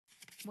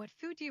What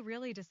food do you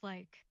really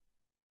dislike?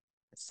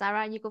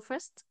 Sarah, you go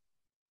first.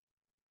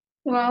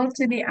 Well,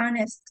 to be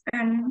honest,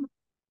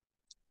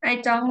 I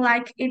don't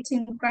like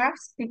eating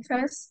crabs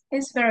because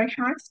it's very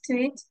hard to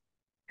eat.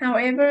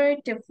 However,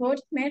 the food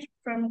made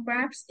from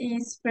crabs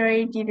is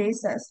very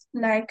delicious,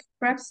 like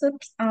crab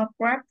soups or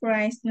crab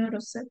rice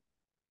noodle soup.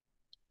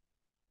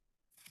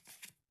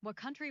 What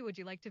country would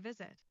you like to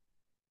visit?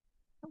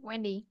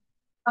 Wendy.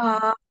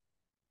 Uh,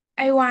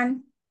 I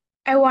want,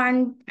 I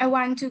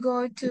want to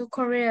go to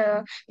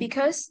Korea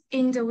because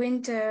in the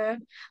winter,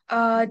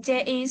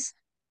 there is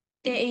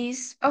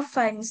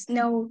often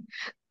snow,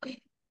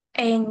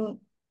 and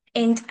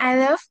I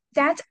love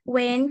that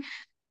when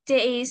there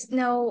is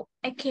snow,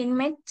 I can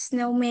make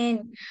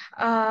snowman.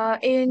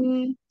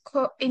 In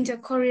the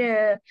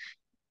Korea,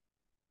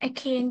 I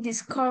can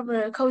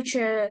discover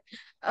culture,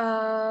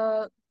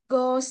 uh,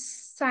 go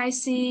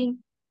sightseeing,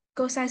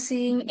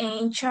 and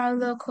enjoy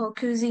local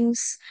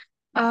cuisines.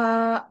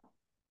 Uh,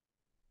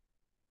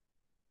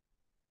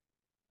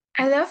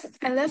 I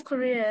love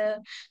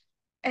Korea.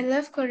 I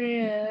love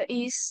Korea.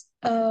 Is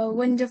the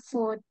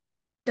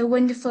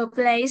wonderful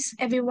place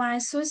everyone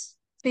should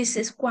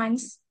visit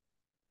once.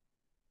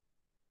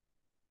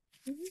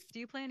 Mhm. Do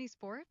you play any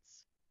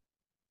sports?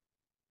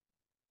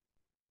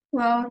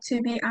 Well,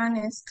 to be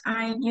honest,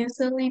 I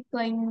usually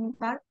play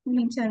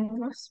badminton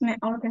with my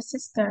older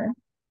sister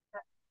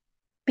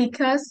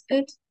because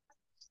it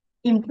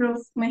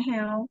improves my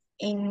health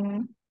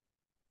and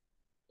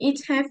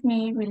it helps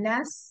me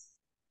relax.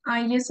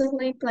 I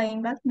usually play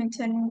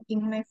badminton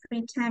in my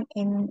free time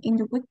and in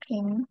the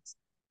weekends.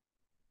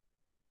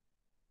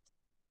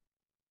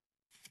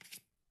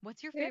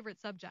 What's your Yeah.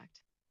 favorite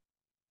subject?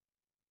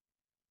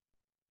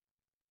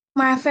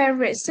 My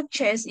favorite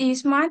subject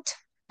is math.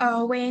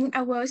 When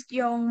I was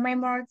young, my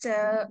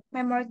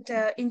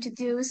mother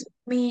introduced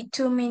me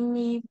to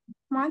many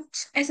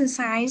math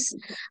exercises,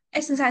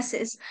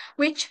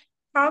 which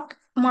sparked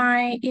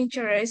my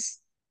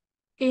interest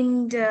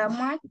in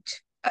the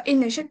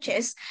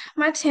subjects.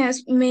 Math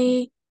helps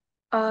me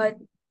uh,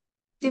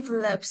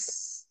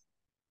 develops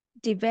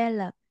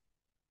Develop.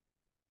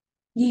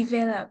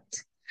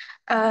 developed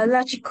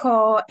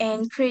logical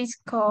and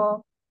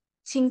critical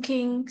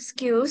thinking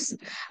skills.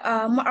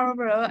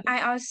 Moreover,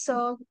 I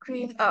also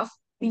dream of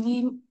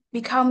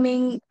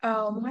becoming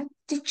a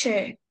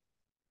teacher.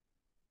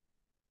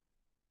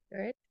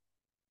 Good.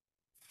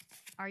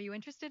 Are you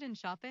interested in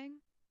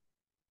shopping?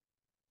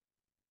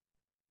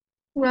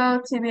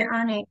 Well, to be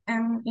honest,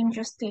 I'm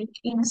interested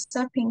in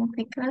shopping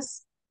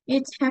because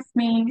it helps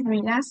me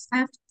relax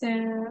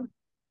after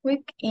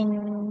week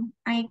and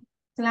I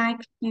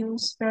like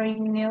use very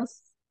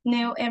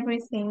nail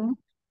everything.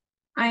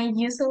 I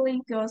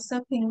usually go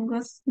shopping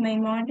with my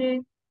mother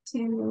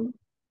to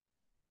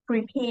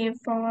prepare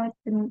for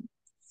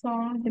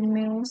the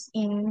meals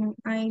and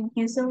I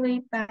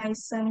usually buy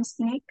some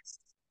snacks.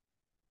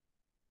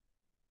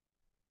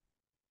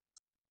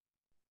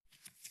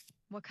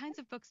 What kinds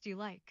of books do you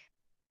like?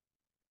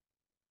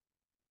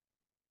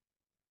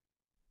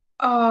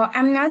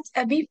 I'm not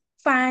a big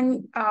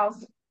fan of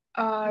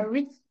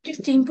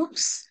reading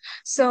books,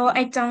 so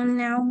I don't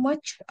know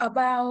much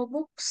about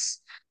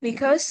books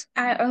because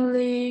I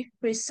only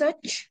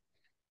research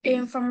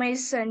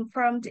information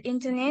from the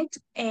internet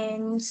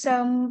and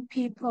some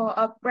people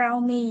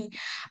around me.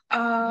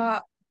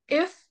 Uh,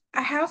 if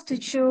I have to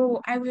choose,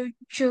 I will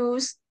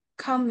choose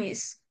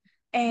comics,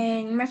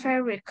 and my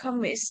favorite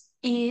comics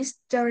is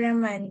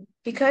Doraemon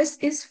because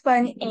it's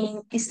fun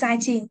and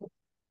exciting.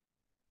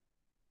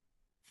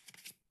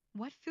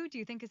 What food do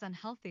you think is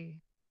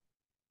unhealthy?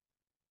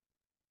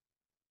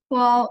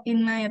 Well,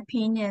 in my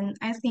opinion,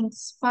 I think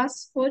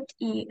fast food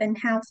is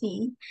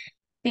unhealthy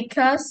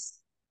because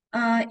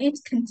it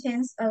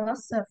contains a lot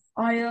of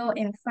oil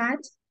and fat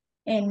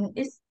and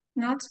it's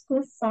not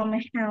good for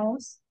my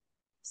health.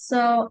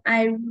 So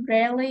I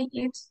rarely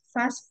eat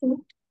fast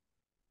food.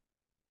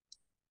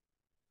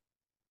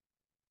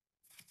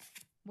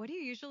 What do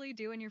you usually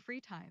do in your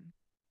free time?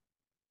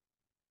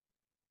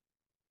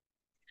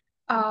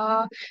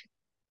 Uh,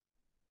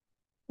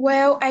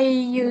 well,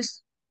 I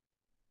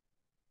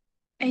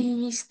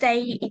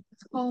stay at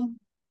home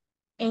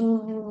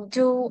and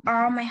do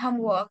all my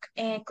homework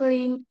and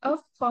clean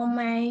up for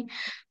my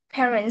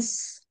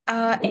parents.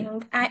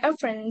 And I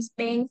often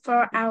spend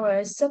 4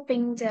 hours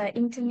surfing the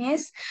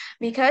internet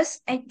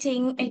because I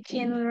think I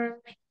can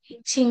learn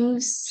many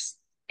things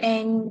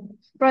and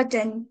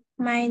broaden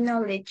my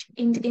knowledge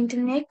in the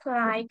internet,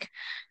 like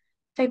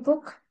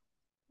Facebook,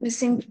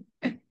 using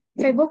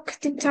Facebook,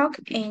 TikTok,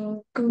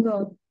 and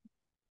Google.